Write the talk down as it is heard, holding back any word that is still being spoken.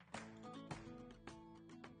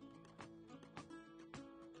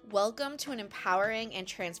Welcome to an empowering and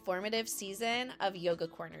transformative season of Yoga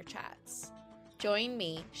Corner Chats. Join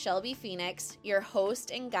me, Shelby Phoenix, your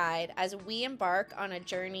host and guide, as we embark on a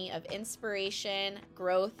journey of inspiration,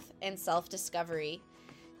 growth, and self-discovery.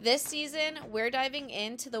 This season, we're diving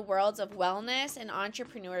into the worlds of wellness and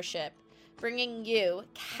entrepreneurship, bringing you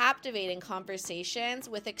captivating conversations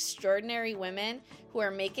with extraordinary women who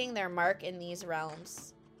are making their mark in these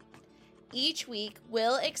realms. Each week,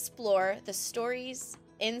 we'll explore the stories,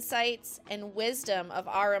 insights, and wisdom of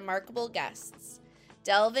our remarkable guests,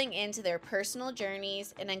 delving into their personal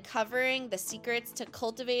journeys and uncovering the secrets to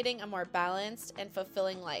cultivating a more balanced and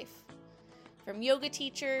fulfilling life. From yoga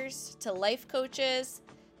teachers to life coaches,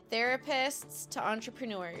 therapists to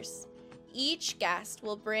entrepreneurs, each guest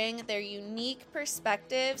will bring their unique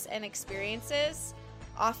perspectives and experiences,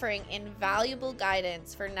 offering invaluable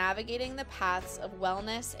guidance for navigating the paths of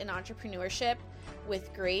wellness and entrepreneurship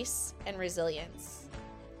with grace and resilience.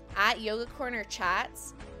 At Yoga Corner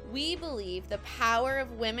Chats, we believe the power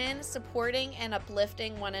of women supporting and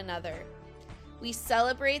uplifting one another. We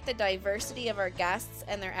celebrate the diversity of our guests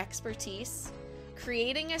and their expertise,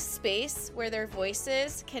 creating a space where their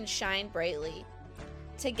voices can shine brightly.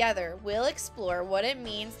 Together, we'll explore what it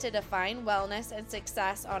means to define wellness and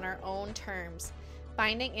success on our own terms,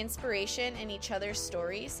 finding inspiration in each other's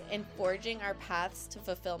stories and forging our paths to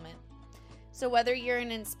fulfillment. So whether you're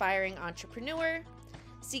an inspiring entrepreneur,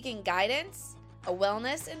 seeking guidance, a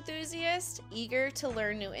wellness enthusiast eager to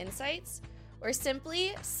learn new insights, or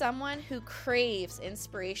simply someone who craves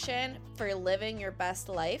inspiration for living your best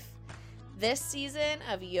life, this season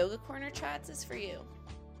of Yoga Corner Chats is for you.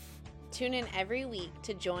 Tune in every week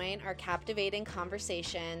to join our captivating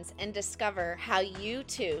conversations and discover how you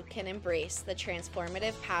too can embrace the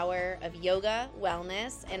transformative power of yoga,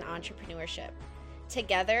 wellness, and entrepreneurship.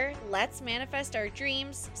 Together, let's manifest our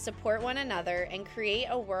dreams, support one another, and create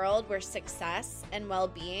a world where success and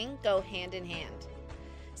well-being go hand in hand.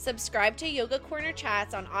 Subscribe to Yoga Corner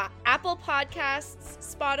Chats on Apple Podcasts,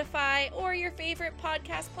 Spotify, or your favorite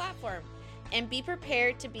podcast platform, and be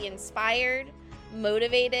prepared to be inspired,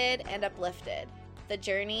 motivated, and uplifted. The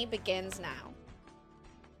journey begins now.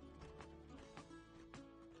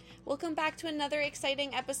 Welcome back to another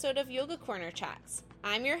exciting episode of Yoga Corner Chats.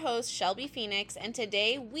 I'm your host, Shelby Phoenix, and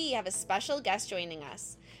today we have a special guest joining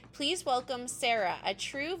us. Please welcome Sara, a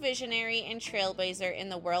true visionary and trailblazer in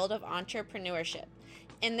the world of entrepreneurship.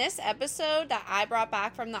 In this episode that I brought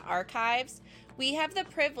back from the archives, we have the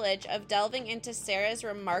privilege of delving into Sara's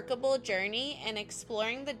remarkable journey and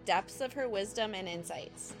exploring the depths of her wisdom and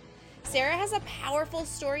insights. Sara has a powerful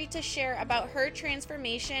story to share about her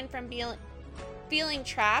transformation from feeling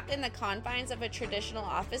trapped in the confines of a traditional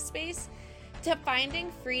office space to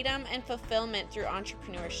finding freedom and fulfillment through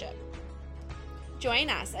entrepreneurship. Join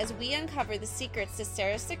us as we uncover the secrets to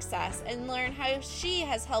Sara's success and learn how she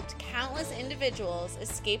has helped countless individuals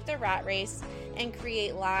escape the rat race and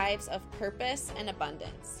create lives of purpose and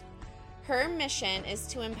abundance. Her mission is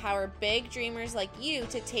to empower big dreamers like you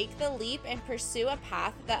to take the leap and pursue a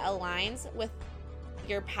path that aligns with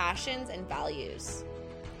your passions and values.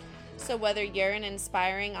 So whether you're an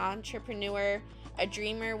inspiring entrepreneur, a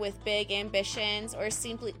dreamer with big ambitions, or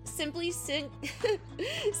simply seeking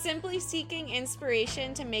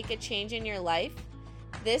inspiration to make a change in your life,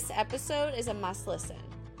 this episode is a must listen.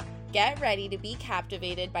 Get ready to be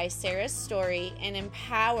captivated by Sara's story and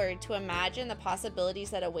empowered to imagine the possibilities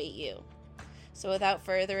that await you. So without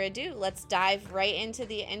further ado, let's dive right into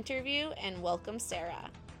the interview and welcome Sara.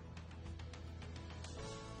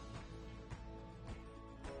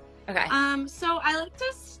 Okay. So I like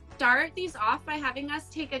to start these off by having us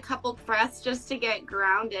take a couple breaths just to get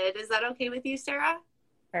grounded. Is that okay with you, Sara?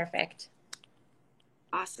 Perfect.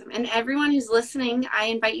 Awesome. And everyone who's listening, I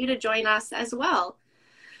invite you to join us as well.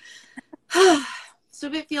 So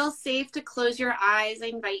if it feels safe to close your eyes, I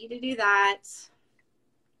invite you to do that.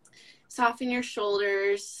 Soften your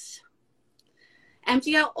shoulders.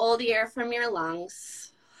 Empty out all the air from your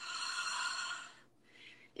lungs.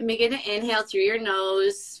 And begin to inhale through your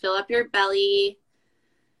nose. Fill up your belly,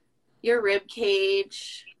 your rib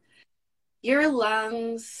cage, your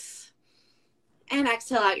lungs, and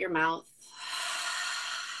exhale out your mouth.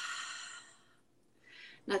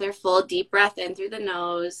 Another full deep breath in through the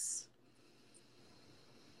nose.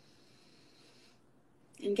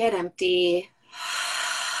 And get empty.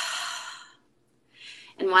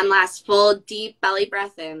 And one last full deep belly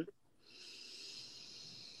breath in.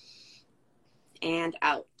 And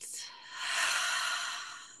out.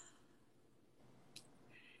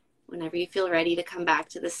 Whenever you feel ready to come back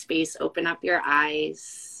to the space, open up your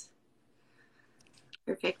eyes.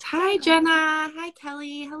 Perfect. Hi, Jenna. Hi,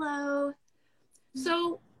 Kelly. Hello.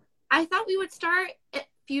 So I thought we would start if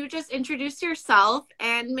you just introduce yourself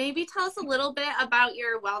and maybe tell us a little bit about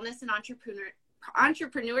your wellness and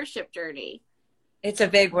entrepreneurship journey. It's a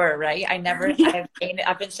big word, right? I've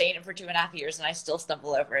been saying it for 2.5 years and I still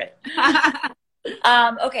stumble over it.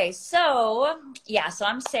 Okay, so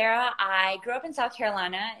I'm Sarah. I grew up in South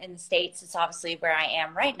Carolina in the States. It's obviously where I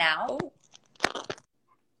am right now. Oh.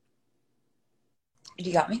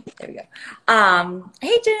 You got me? There we go.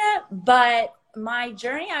 Hey, Jenna. But my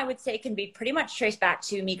journey, I would say, can be pretty much traced back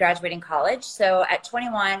to me graduating college. So at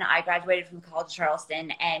 21, I graduated from College of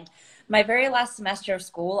Charleston, and my very last semester of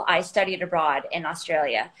school, I studied abroad in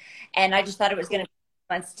Australia. And I just thought it was going to be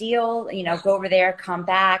a month's deal, go over there, come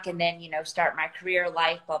back, and then, start my career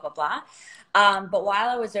life, blah, blah, blah. But while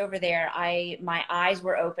I was over there, my eyes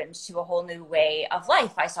were opened to a whole new way of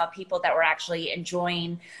life. I saw people that were actually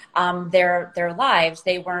enjoying their lives.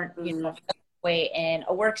 They weren't, away in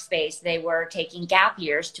a workspace. They were taking gap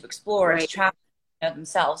years to explore, to travel,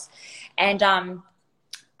 themselves. And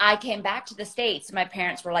I came back to the States. My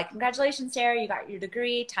parents were like, "Congratulations, Sarah, you got your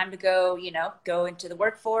degree. Time to go, go into the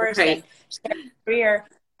workforce and start a career."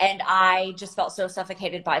 And I just felt so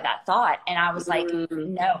suffocated by that thought. And I was like,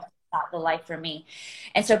 no, not the life for me.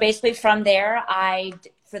 And so basically from there,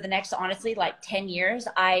 for the next, honestly, like 10 years,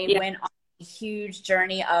 I went on a huge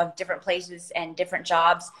journey of different places and different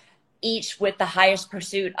jobs, each with the highest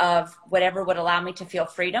pursuit of whatever would allow me to feel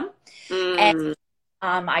freedom. And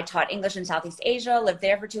I taught English in Southeast Asia, lived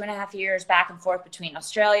there for 2.5 years, back and forth between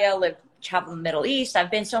Australia, traveled in the Middle East. I've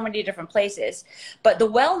been so many different places. But the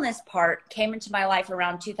wellness part came into my life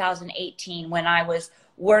around 2018 when I was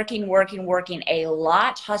working a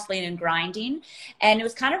lot, hustling and grinding. And it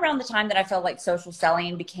was kind of around the time that I felt like social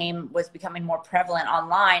selling was becoming more prevalent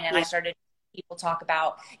online. And I started people talk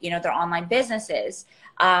about, their online businesses.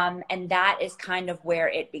 And that is kind of where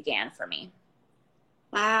it began for me.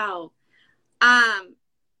 Wow.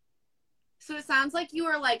 So it sounds like you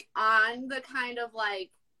were like on the kind of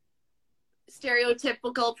like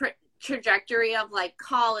stereotypical trajectory of like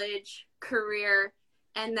college, career,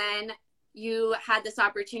 and then you had this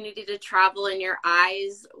opportunity to travel and your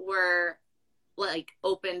eyes were like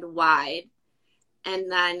opened wide,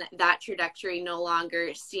 and then that trajectory no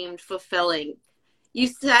longer seemed fulfilling. You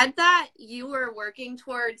said that you were working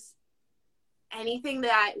towards anything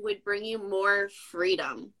that would bring you more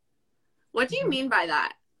freedom. What do you mean by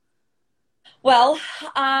that? Well,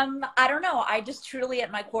 I don't know. I just truly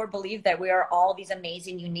at my core believe that we are all these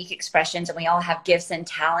amazing, unique expressions, and we all have gifts and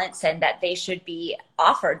talents, and that they should be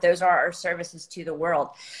offered. Those are our services to the world.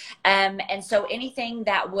 And so anything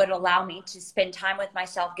that would allow me to spend time with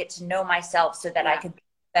myself, get to know myself so that I could be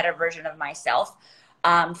a better version of myself,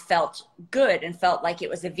 felt good and felt like it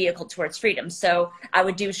was a vehicle towards freedom. So I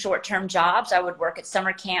would do short-term jobs. I would work at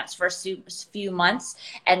summer camps for a few months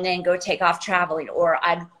and then go take off traveling, or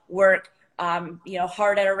I'd work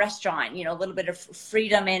hard at a restaurant, a little bit of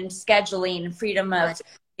freedom in scheduling, freedom of,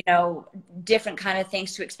 different kind of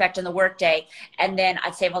things to expect in the workday. And then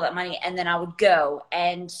I'd save all that money and then I would go.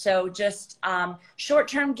 And so just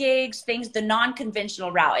short-term gigs, things, the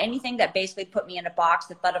non-conventional route, anything that basically put me in a box,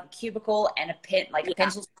 the thought of a cubicle and a pen, like a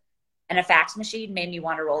pencil and a fax machine made me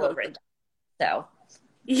want to roll over it. So.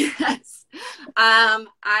 Yes.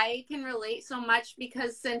 I can relate so much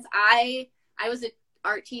because since I was an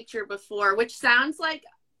art teacher before, which sounds like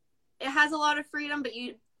it has a lot of freedom, but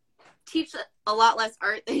you teach a lot less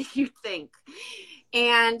art than you think.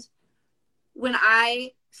 And when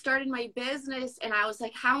I started my business and I was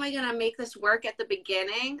like, how am I going to make this work at the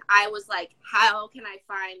beginning? I was like, how can I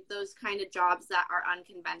find those kind of jobs that are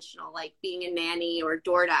unconventional, like being a nanny or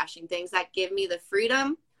door dashing, things that give me the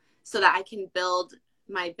freedom so that I can build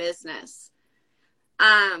my business.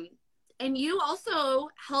 And you also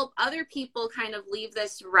help other people kind of leave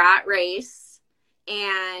this rat race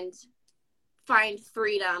and find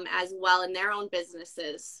freedom as well in their own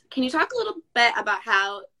businesses. Can you talk a little bit about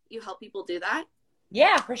how you help people do that?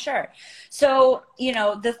 Yeah, for sure. So,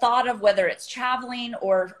 the thought of whether it's traveling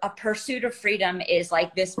or a pursuit of freedom is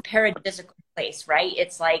like this paradisical place, right?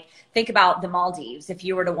 It's like, think about the Maldives. If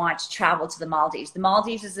you were to want to travel to the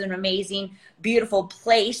Maldives is an amazing, beautiful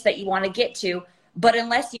place that you want to get to. But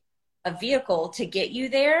unless you have a vehicle to get you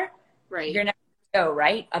there, right, you're never going to go,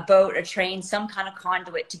 right? A boat, a train, some kind of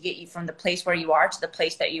conduit to get you from the place where you are to the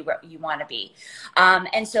place that you want to be.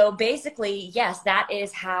 And so basically, yes, that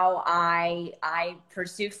is how I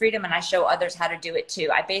pursue freedom, and I show others how to do it too.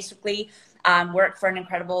 I basically work for an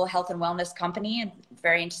incredible health and wellness company and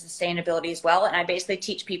very into sustainability as well. And I basically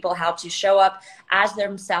teach people how to show up as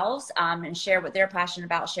themselves and share what they're passionate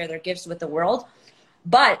about, share their gifts with the world.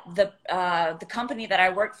 But the company that I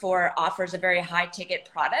work for offers a very high ticket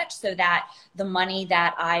product, so that the money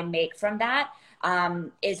that I make from that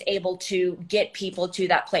is able to get people to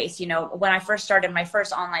that place. You know, when I first started my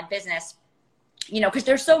first online business, you know, because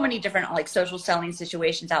there's so many different like social selling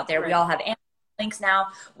situations out there. Right. We all have links now,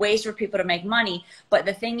 ways for people to make money. But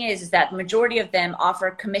the thing is that the majority of them offer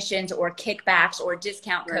commissions or kickbacks or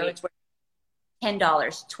discount codes. $10,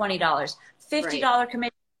 $20, $50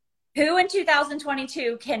 commission. Who in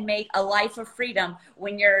 2022 can make a life of freedom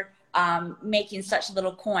when you're making such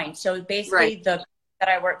little coin? So basically the that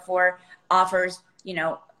I work for offers, you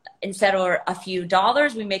know, instead of a few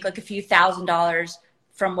dollars, we make like a few $1,000s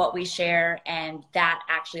from what we share. And that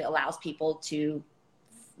actually allows people to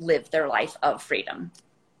live their life of freedom.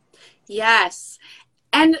 Yes.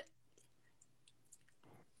 And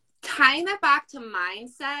tying that back to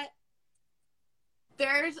mindset,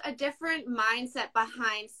 there's a different mindset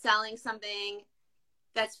behind selling something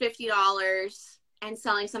that's $50 and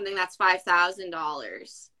selling something that's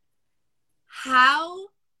 $5,000. How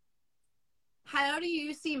do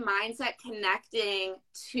you see mindset connecting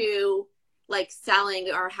to like selling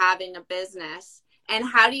or having a business? And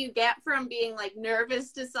how do you get from being like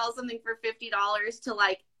nervous to sell something for $50 to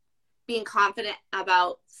like being confident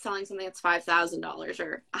about selling something that's $5,000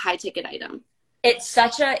 or a high ticket item? It's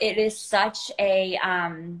such a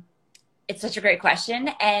great question.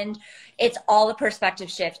 And it's all a perspective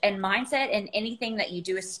shift, and mindset in anything that you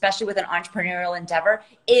do, especially with an entrepreneurial endeavor,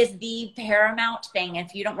 is the paramount thing.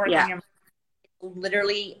 If you don't work on your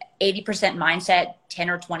literally 80% mindset, 10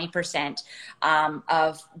 or 20%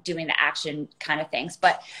 of doing the action kind of things.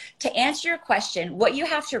 But to answer your question, what you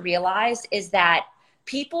have to realize is that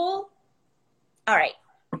people, all right,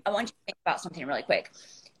 I want you to think about something really quick.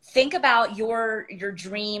 Think about your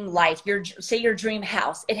dream life, say your dream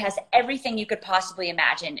house. It has everything you could possibly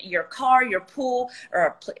imagine. Your car, your pool,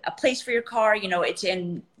 or a place for your car. You know, it's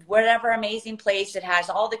in whatever amazing place. It has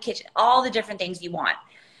all the kitchen, all the different things you want.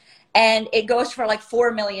 And it goes for like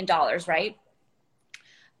 $4 million, right?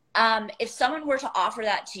 If someone were to offer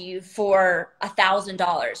that to you for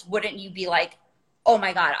 $1,000, wouldn't you be like, oh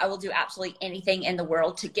my God, I will do absolutely anything in the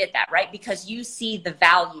world to get that, right? Because you see the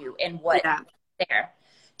value in what's there.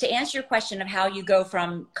 To answer your question of how you go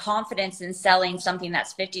from confidence in selling something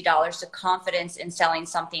that's $50 to confidence in selling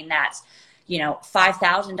something that's, you know,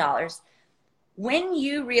 $5,000, when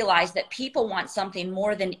you realize that people want something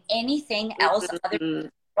more than anything else other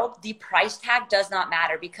than the price tag does not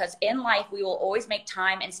matter, because in life we will always make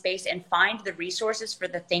time and space and find the resources for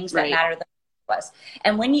the things that matter the most.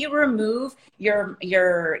 And when you remove your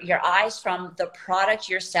eyes from the product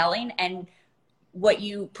you're selling and what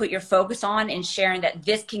you put your focus on and sharing that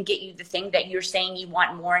this can get you the thing that you're saying you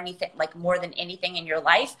want more than anything in your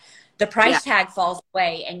life, the price tag falls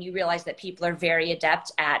away, and you realize that people are very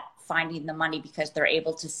adept at finding the money because they're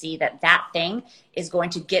able to see that that thing is going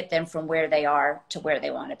to get them from where they are to where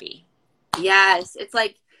they want to be. Yes. It's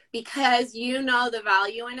like, because you know the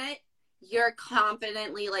value in it, you're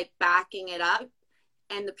confidently like backing it up,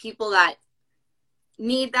 and the people that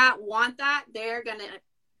need that, want that, they're going to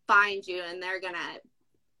find you and they're going to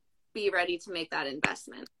be ready to make that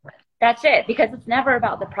investment. That's it, because it's never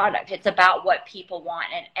about the product. It's about what people want.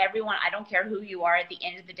 And everyone, I don't care who you are, at the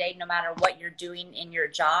end of the day, no matter what you're doing in your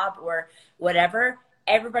job or whatever,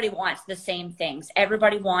 everybody wants the same things.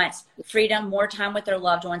 Everybody wants freedom, more time with their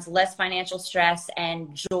loved ones, less financial stress,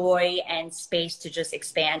 and joy and space to just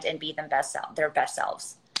expand and be their best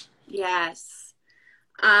selves. Yes.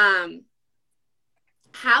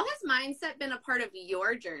 How has mindset been a part of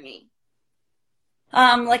your journey?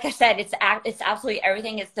 Like I said, it's absolutely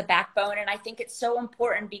everything. It's the backbone. And I think it's so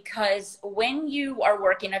important because when you are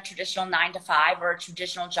working a traditional 9-to-5 or a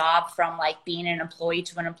traditional job, from like being an employee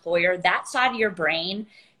to an employer, that side of your brain,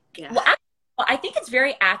 I think it's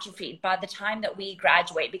very atrophied by the time that we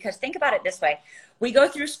graduate. Because think about it this way. We go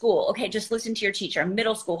through school. Okay, just listen to your teacher.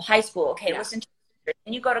 Middle school, high school. Okay, listen to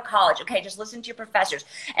and you go to college. Okay, just listen to your professors.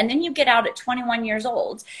 And then you get out at 21 years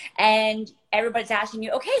old and everybody's asking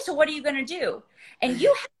you, okay, so what are you going to do? And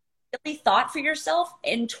you haven't really thought for yourself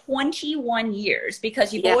in 21 years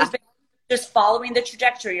because you've always been just following the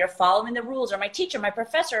trajectory or following the rules, or my teacher, my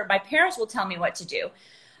professor, my parents will tell me what to do.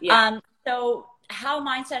 So how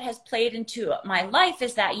mindset has played into my life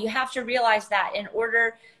is that you have to realize that in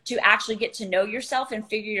order to actually get to know yourself and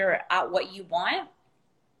figure out what you want,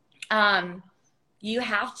 you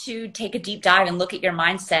have to take a deep dive and look at your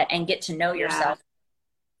mindset and get to know yourself.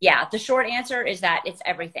 Yeah, the short answer is that it's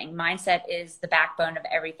everything. Mindset is the backbone of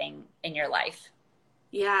everything in your life.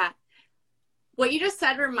 Yeah. What you just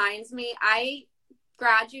said reminds me, I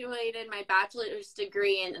graduated my bachelor's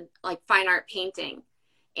degree in like fine art painting.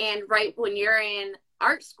 And right when you're in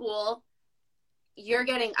art school, you're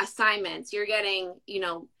getting assignments, you're getting,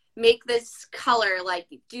 make this color, like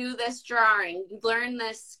do this drawing, learn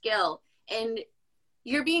this skill. And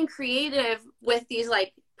you're being creative with these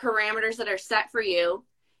like parameters that are set for you.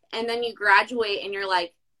 And then you graduate and you're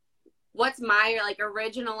like, what's my like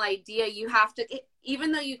original idea? You have to,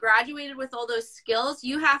 even though you graduated with all those skills,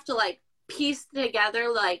 you have to like piece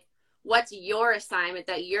together like what's your assignment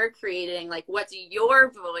that you're creating, like what's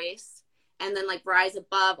your voice, and then like rise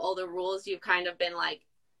above all the rules you've kind of been like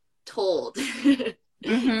told.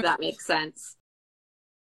 If that makes sense.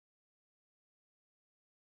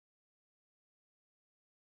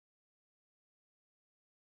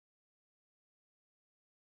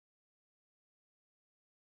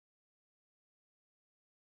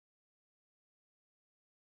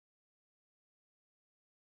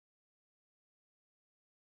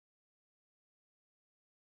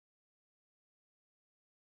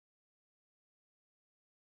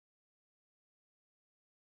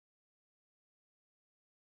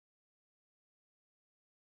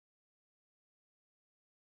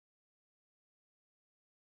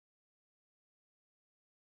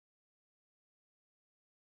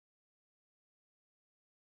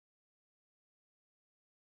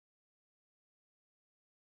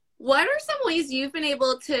 What are some ways you've been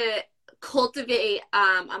able to cultivate a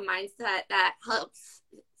mindset that helps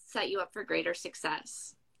set you up for greater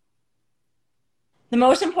success? The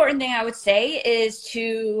most important thing I would say is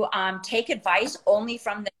to take advice only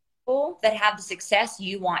from the people that have the success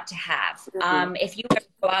you want to have. If you ever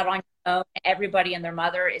go out on your own, everybody and their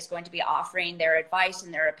mother is going to be offering their advice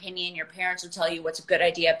and their opinion. Your parents will tell you what's a good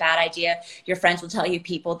idea, bad idea. Your friends will tell you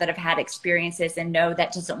people that have had experiences and know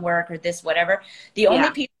that doesn't work or this, whatever. The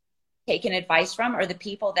only people taking advice from are the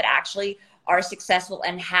people that actually are successful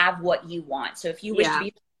and have what you want. So if you wish to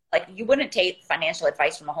be like, you wouldn't take financial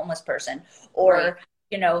advice from a homeless person or,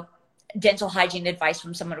 dental hygiene advice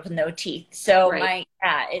from someone with no teeth. So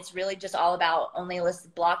it's really just all about only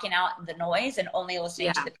blocking out the noise and only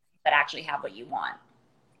listening to the people that actually have what you want.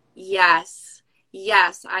 Yes.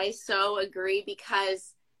 Yes. I so agree,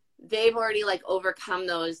 because they've already like overcome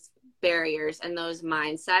those barriers and those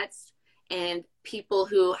mindsets, and people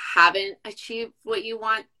who haven't achieved what you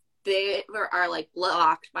want, they are like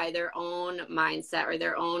blocked by their own mindset or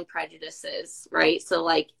their own prejudices, right? So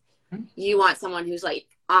like you want someone who's like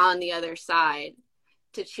on the other side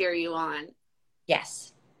to cheer you on.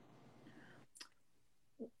 Yes.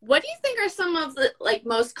 What do you think are some of the like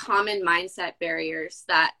most common mindset barriers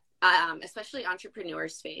that especially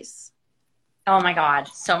entrepreneurs face? Oh my God,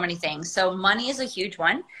 so many things. So money is a huge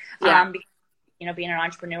one. Being an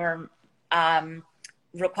entrepreneur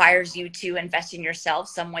requires you to invest in yourself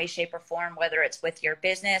some way, shape, or form, whether it's with your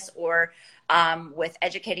business or with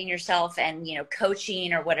educating yourself and,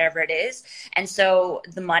 coaching or whatever it is. And so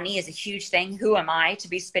the money is a huge thing. Who am I to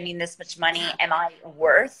be spending this much money? Am I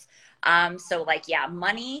worth?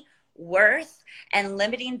 Money, worth, and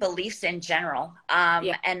limiting beliefs in general.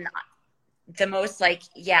 And the most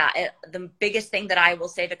the biggest thing that I will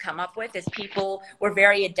say to come up with is we're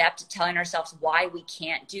very adept at telling ourselves why we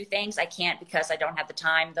can't do things. I can't because I don't have the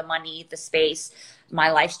time, the money, the space,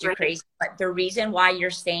 my life's too crazy. But the reason why you're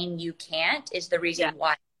saying you can't is the reason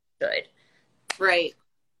why you should. Right.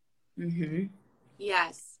 Mm-hmm.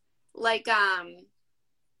 Yes. Like,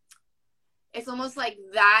 it's almost like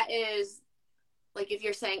that is like, if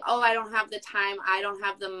you're saying, oh, I don't have the time, I don't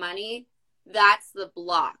have the money, that's the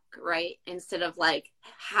block, right? Instead of like,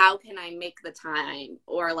 how can I make the time?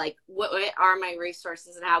 Or like, what are my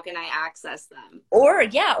resources and how can I access them? Or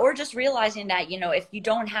just realizing that, if you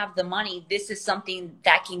don't have the money, this is something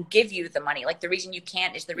that can give you the money. Like the reason you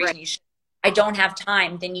can't is the reason you should. I don't have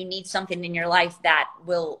time, then you need something in your life that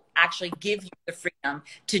will actually give you the freedom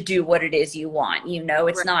to do what it is you want.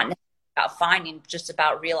 It's not about finding, just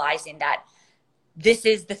about realizing that this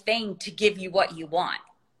is the thing to give you what you want.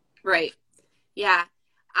 Right. Yeah.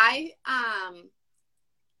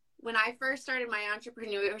 When I first started my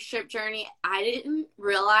entrepreneurship journey, I didn't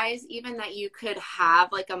realize even that you could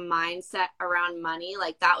have like a mindset around money.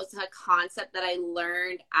 Like that was a concept that I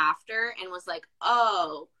learned after and was like,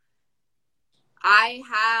 oh, I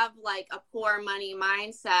have like a poor money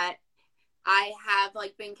mindset. I have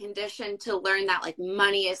like been conditioned to learn that like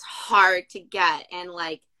money is hard to get and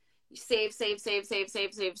like save,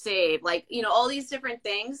 like, all these different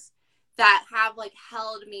things that have like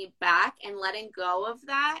held me back, and letting go of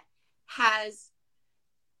that has,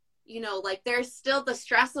 like there's still the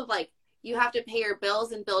stress of like, you have to pay your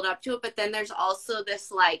bills and build up to it. But then there's also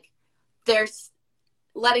this, like, there's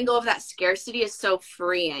letting go of that scarcity is so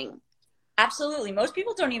freeing. Absolutely. Most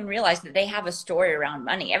people don't even realize that they have a story around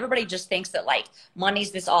money. Everybody just thinks that like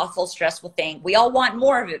money's this awful, stressful thing. We all want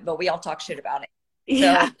more of it, but we all talk shit about it. So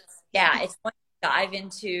Yeah. yeah, it's when you dive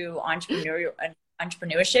into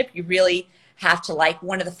entrepreneurship, you really have to like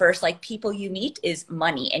one of the first like people you meet is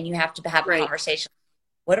money, and you have to have a Right. conversation.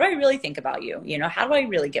 What do I really think about you? You know, how do I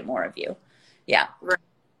really get more of you? Yeah. Right.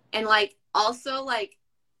 And like also like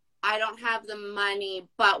I don't have the money,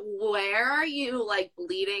 but where are you like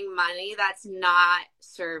bleeding money that's not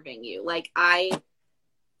serving you? Like I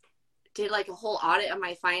did like a whole audit of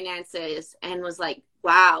my finances and was like,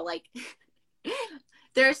 wow, like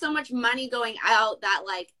there's so much money going out that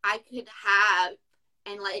like I could have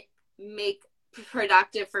and like make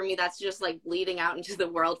productive for me that's just like bleeding out into the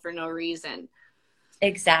world for no reason.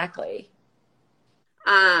 Exactly.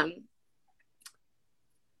 I'm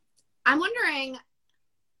wondering,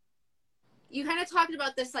 you kind of talked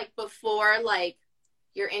about this like before, like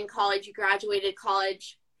you're in college, you graduated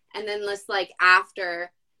college, and then this like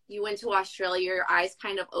after you went to Australia, your eyes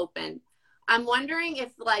kind of opened. I'm wondering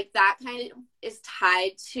if like that kind of is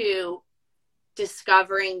tied to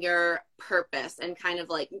discovering your purpose and kind of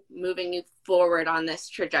like moving you forward on this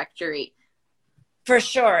trajectory. For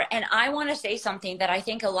sure. And I want to say something that I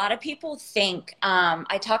think a lot of people think,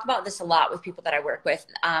 I talk about this a lot with people that I work with,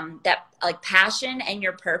 that like passion and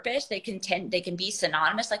your purpose, they can be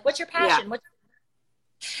synonymous. Like, what's your passion? Yeah.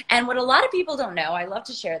 And what a lot of people don't know, I love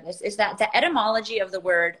to share this, is that the etymology of the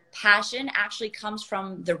word passion actually comes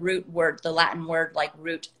from the root word, the Latin word, like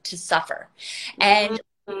root to suffer. And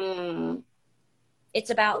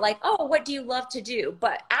it's about like, oh, what do you love to do?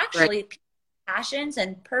 But actually, right. Passions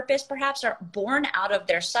and purpose perhaps are born out of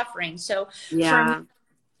their suffering. So for me,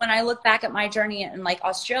 when I look back at my journey in like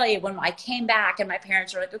Australia, when I came back and my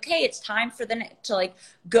parents were like, okay, it's time for them to like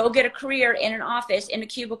go get a career in an office, in a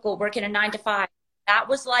cubicle, working a 9 to 5. That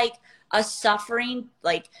was like a suffering,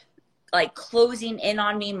 like closing in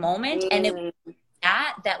on me moment. And it was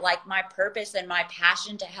that like my purpose and my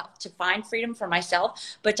passion to help to find freedom for myself,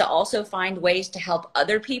 but to also find ways to help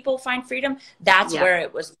other people find freedom. That's where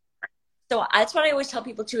it was. So that's what I always tell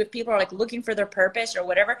people too. If people are like looking for their purpose or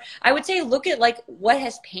whatever, I would say, look at like what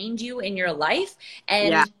has pained you in your life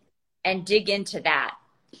and dig into that.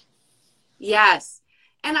 Yes.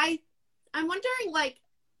 And I'm wondering, like,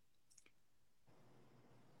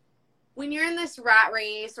 when you're in this rat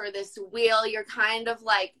race or this wheel, you're kind of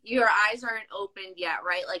like, your eyes aren't opened yet,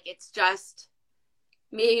 right? Like it's just,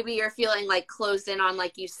 maybe you're feeling like closed in on,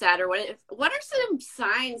 like you said, or what are some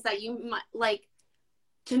signs that you might like,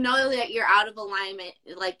 to know that you're out of alignment,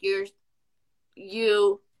 like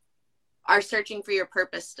you are searching for your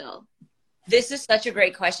purpose still? This is such a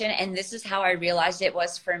great question. And this is how I realized it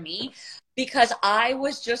was for me, because I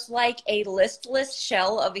was just like a listless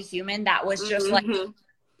shell of a human that was just like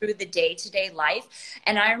through the day-to-day life.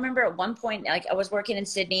 And I remember at one point, like I was working in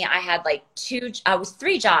Sydney, I had like 3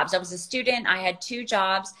 jobs. I was a student. I had 2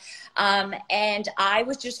 jobs. And I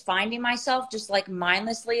was just finding myself just like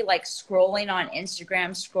mindlessly, like scrolling on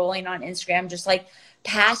Instagram, just like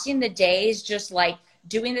passing the days, just like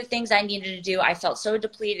doing the things I needed to do. I felt so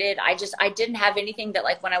depleted. I didn't have anything that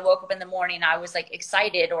like when I woke up in the morning, I was like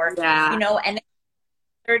excited or, you know, and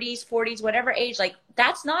 30s, 40s, whatever age, like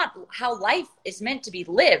that's not how life is meant to be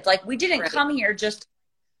lived. Like we didn't come here just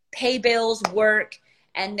pay bills, work,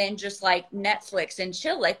 and then just like Netflix and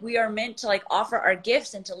chill. Like we are meant to like offer our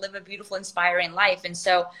gifts and to live a beautiful, inspiring life. And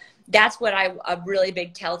so that's what a really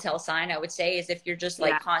big telltale sign I would say is if you're just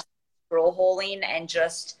like constantly scroll holing and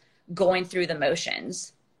just going through the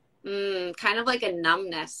motions. Kind of like a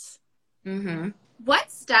numbness.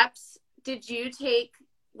 What steps did you take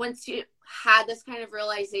once you had this kind of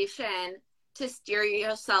realization to steer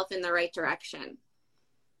yourself in the right direction?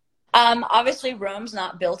 Obviously Rome's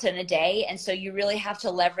not built in a day. And so you really have to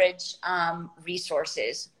leverage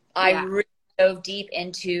resources. I really dove deep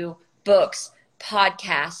into books,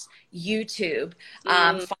 podcasts, YouTube,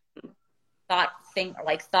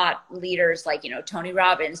 thought leaders like, you know, Tony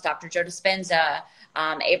Robbins, Dr. Joe Dispenza,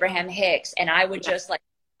 Abraham Hicks. And I would just like,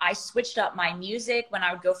 I switched up my music when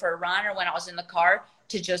I would go for a run or when I was in the car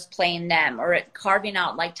to just playing them, or carving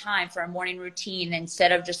out like time for a morning routine.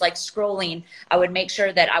 Instead of just like scrolling, I would make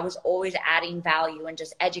sure that I was always adding value and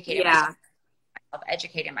just educating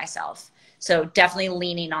myself. So definitely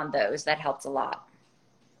leaning on those, that helped a lot.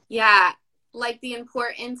 Yeah. Like the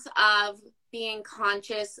importance of being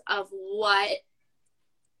conscious of what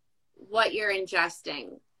you're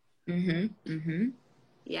ingesting.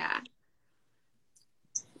 Yeah.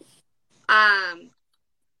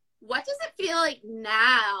 What does it feel like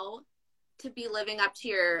now to be living up to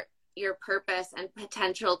your purpose and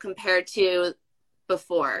potential compared to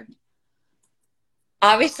before?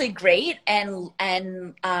 Obviously great. And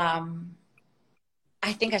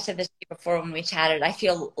I think I said this to you before when we chatted. I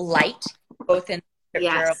feel light, both in the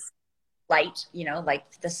scripture of Yes. light, you know,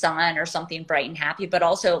 like the sun or something bright and happy, but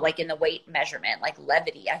also like in the weight measurement, like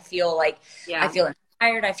levity. I feel like I Yeah. feel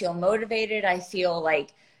inspired. I feel motivated. I feel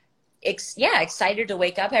like, excited to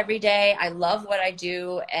wake up every day. I love what I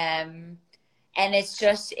do. And it's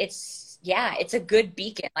just, it's a good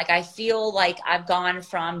beacon. Like, I feel like I've gone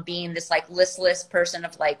from being this like listless person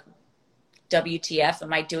of like, WTF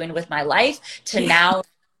am I doing with my life, to Yeah. now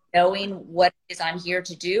knowing what it is I'm here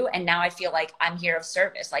to do. And now I feel like I'm here of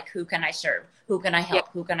service. Like, who can I serve? Who can I Yeah. help?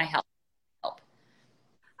 Who can I help?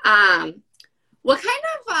 Um, what kind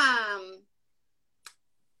of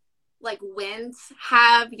like wins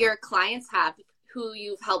have your clients have who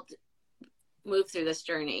you've helped move through this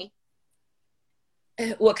journey?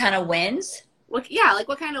 What kind of wins? What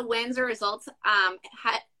kind of wins or results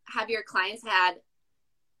have your clients had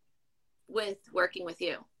with working with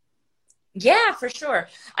you? Yeah, for sure.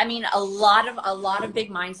 I mean, a lot of big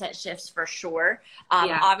mindset shifts for sure.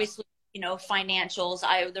 Yeah. Obviously, you know, financials.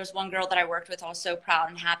 There's one girl that I worked with, I was so proud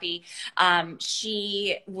and happy.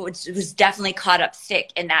 She was definitely caught up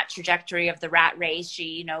thick in that trajectory of the rat race. She,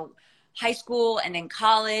 you know, high school and then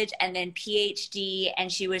college and then PhD,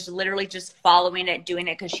 and she was literally just following it, doing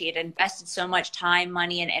it because she had invested so much time,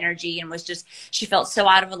 money, and energy, and she felt so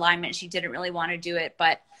out of alignment. She didn't really want to do it,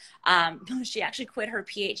 but she actually quit her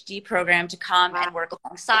PhD program to come and work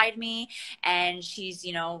alongside me. And she's,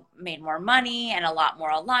 you know, made more money and a lot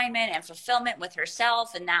more alignment and fulfillment with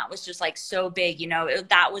herself. And that was just like so big, you know,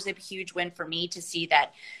 that was a huge win for me to see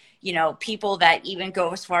that, you know, people that even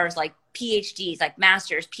go as far as like PhDs, like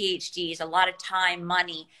masters, PhDs, a lot of time,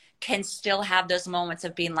 money, can still have those moments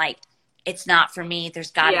of being like, it's not for me.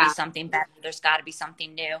 There's got to be something better. There's got to be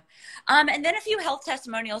something new. And then a few health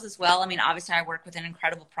testimonials as well. I mean, obviously I work with an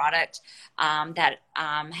incredible product that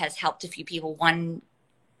has helped a few people. One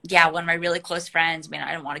of my really close friends. I mean,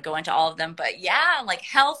 I don't want to go into all of them, but yeah, like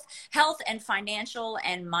health and financial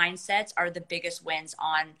and mindsets are the biggest wins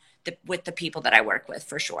with the people that I work with,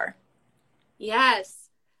 for sure. Yes.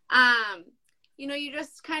 You know, you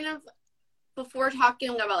just kind of, before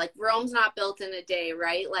talking about like Rome's not built in a day,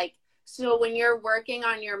 right? Like, so when you're working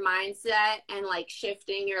on your mindset and like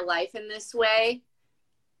shifting your life in this way,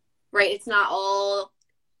 right? It's not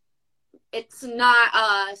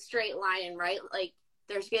a straight line, right? Like,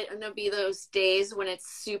 there's going to be those days when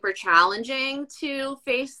it's super challenging to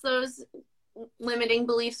face those limiting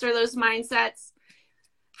beliefs or those mindsets.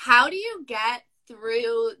 How do you get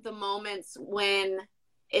through the moments when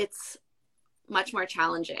it's much more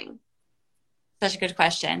challenging? Such a good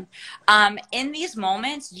question. In these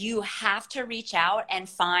moments, you have to reach out and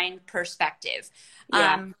find perspective.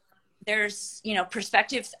 Yeah. There's, you know,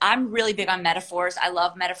 perspectives. I'm really big on metaphors. I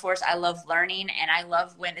love metaphors. I love learning. And I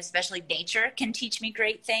love when especially nature can teach me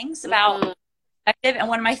great things about perspective. And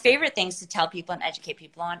one of my favorite things to tell people and educate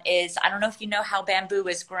people on is, I don't know if you know how bamboo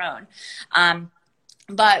is grown.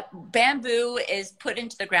 But bamboo is put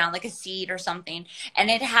into the ground like a seed or something, and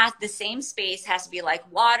it has the same space, has to be like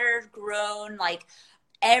watered, grown, like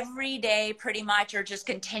every day pretty much, or just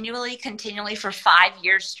continually for 5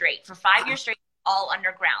 years straight. For 5 years straight, all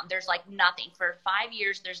underground. There's like nothing. For 5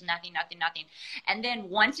 years, there's nothing. And then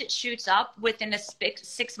once it shoots up within a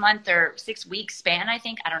 6 month or 6 week span, I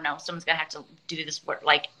think, I don't know, someone's gonna have to do this work,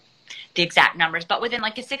 like the exact numbers, but within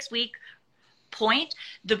like a 6 week point,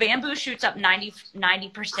 the bamboo shoots up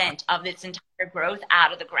 90% of its entire growth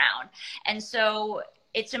out of the ground. And so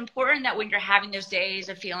it's important that when you're having those days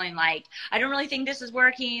of feeling like, I don't really think this is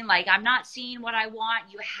working, like I'm not seeing what I want,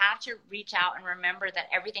 you have to reach out and remember that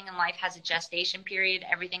everything in life has a gestation period.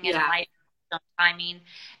 Everything in life has timing,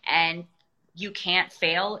 and you can't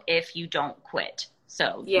fail if you don't quit.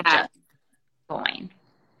 So you just going.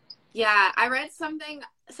 Yeah, I read something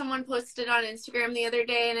someone posted on Instagram the other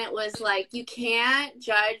day, and it was like, you can't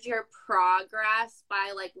judge your progress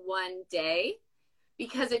by like one day,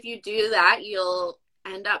 because if you do that, you'll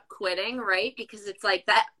end up quitting, right? Because it's like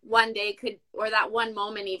that one day could, or that one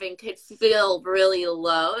moment even, could feel really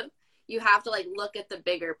low. You have to like look at the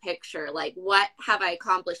bigger picture. Like, what have I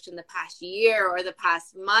accomplished in the past year or the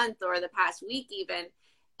past month or the past week even?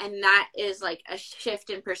 And that is like a shift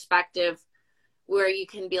in perspective, where you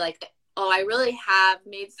can be like, oh, I really have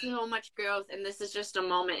made so much growth, and this is just a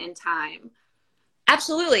moment in time.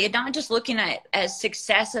 Absolutely. And not just looking at as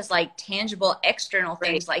success as like tangible external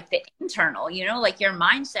things, like the internal, like your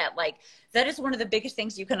mindset, like that is one of the biggest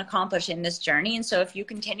things you can accomplish in this journey. And so if you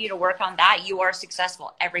continue to work on that, you are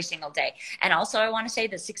successful every single day. And also I want to say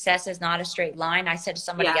that success is not a straight line. I said to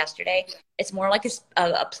somebody yesterday, it's more like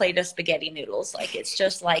a plate of spaghetti noodles. Like it's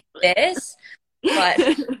just like this, but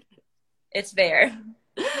it's there.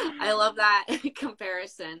 I love that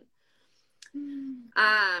comparison.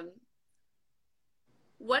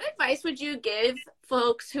 What advice would you give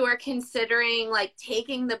folks who are considering like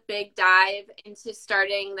taking the big dive into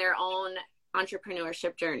starting their own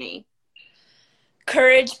entrepreneurship journey?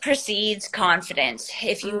 Courage precedes confidence.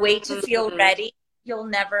 If you wait to feel ready, you'll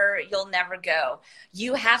never go.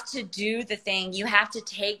 You have to do the thing. You have to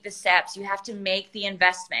take the steps. You have to make the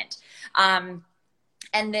investment.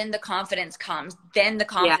 And then the confidence comes. Then the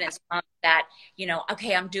confidence comes that,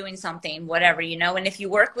 okay, I'm doing something, whatever, and if you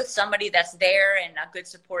work with somebody that's there and a good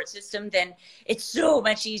support system, then it's so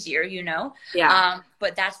much easier,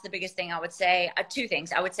 but that's the biggest thing I would say. Two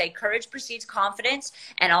things. I would say courage precedes confidence.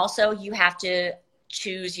 And also you have to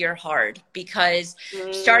choose your hard, because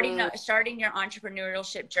starting your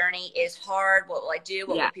entrepreneurship journey is hard. What will I do?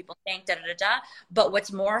 What will people think? But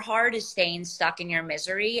what's more hard is staying stuck in your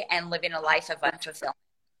misery and living a life of unfulfillment.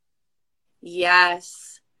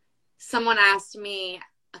 Yes. A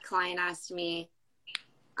client asked me,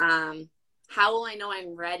 how will I know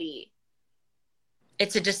I'm ready?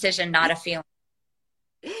 It's a decision, not a feeling.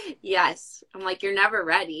 Yes. I'm like, you're never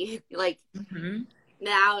ready. Like,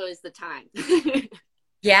 now is the time.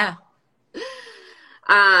 Yeah.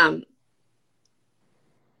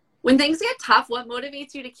 When things get tough, what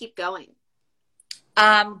motivates you to keep going?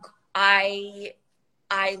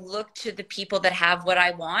 I look to the people that have what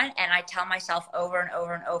I want, and I tell myself over and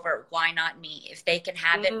over and over, why not me? If they can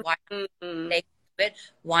have it, why not they can do it?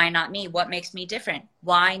 Why not me? What makes me different?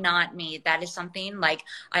 Why not me? That is something like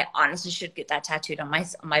I honestly should get that tattooed on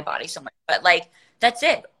my body somewhere. But like that's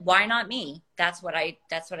it. Why not me? That's what I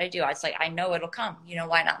do. It's like I know it'll come.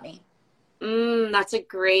 Why not me?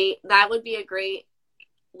 That would be a great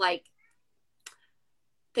like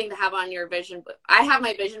thing to have on your vision. I have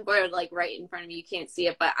my vision board like right in front of me. You can't see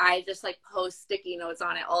it, but I just like post sticky notes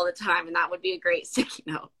on it all the time, and that would be a great sticky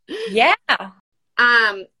note. Yeah.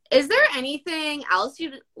 Is there anything else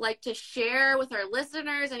you'd like to share with our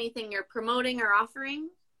listeners? Anything you're promoting or offering?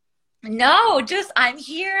 No, just I'm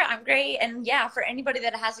here. I'm great. And yeah, for anybody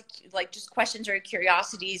that has like just questions or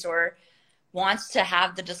curiosities or wants to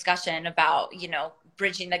have the discussion about,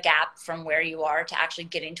 bridging the gap from where you are to actually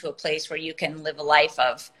getting to a place where you can live a life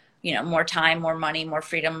of, more time, more money, more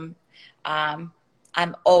freedom. I'm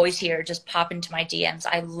always here. Just pop into my DMs.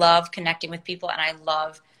 I love connecting with people, and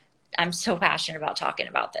I'm so passionate about talking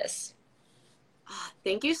about this.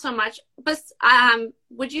 Thank you so much. But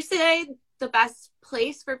would you say the best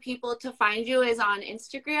place for people to find you is on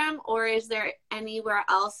Instagram, or is there anywhere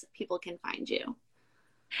else people can find you?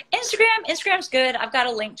 Instagram's good. I've got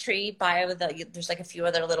a link tree bio. There's like a few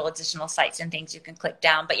other little additional sites and things you can click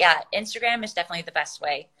down. But yeah, Instagram is definitely the best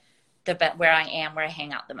way, where I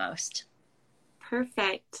hang out the most.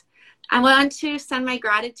 Perfect. I want to send my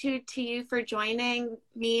gratitude to you for joining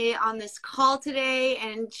me on this call today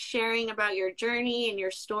and sharing about your journey and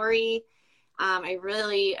your story. I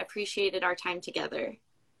really appreciated our time together.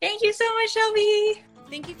 Thank you so much, Shelby.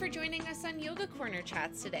 Thank you for joining us on Yoga Corner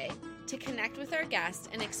Chats today. To connect with our guests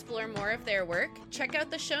and explore more of their work, check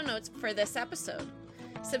out the show notes for this episode.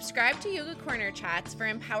 Subscribe to Yoga Corner Chats for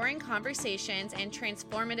empowering conversations and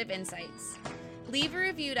transformative insights. Leave a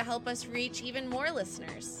review to help us reach even more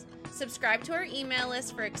listeners. Subscribe to our email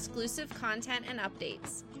list for exclusive content and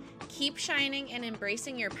updates. Keep shining and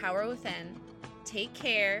embracing your power within. Take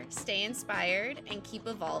care, stay inspired, and keep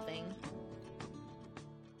evolving.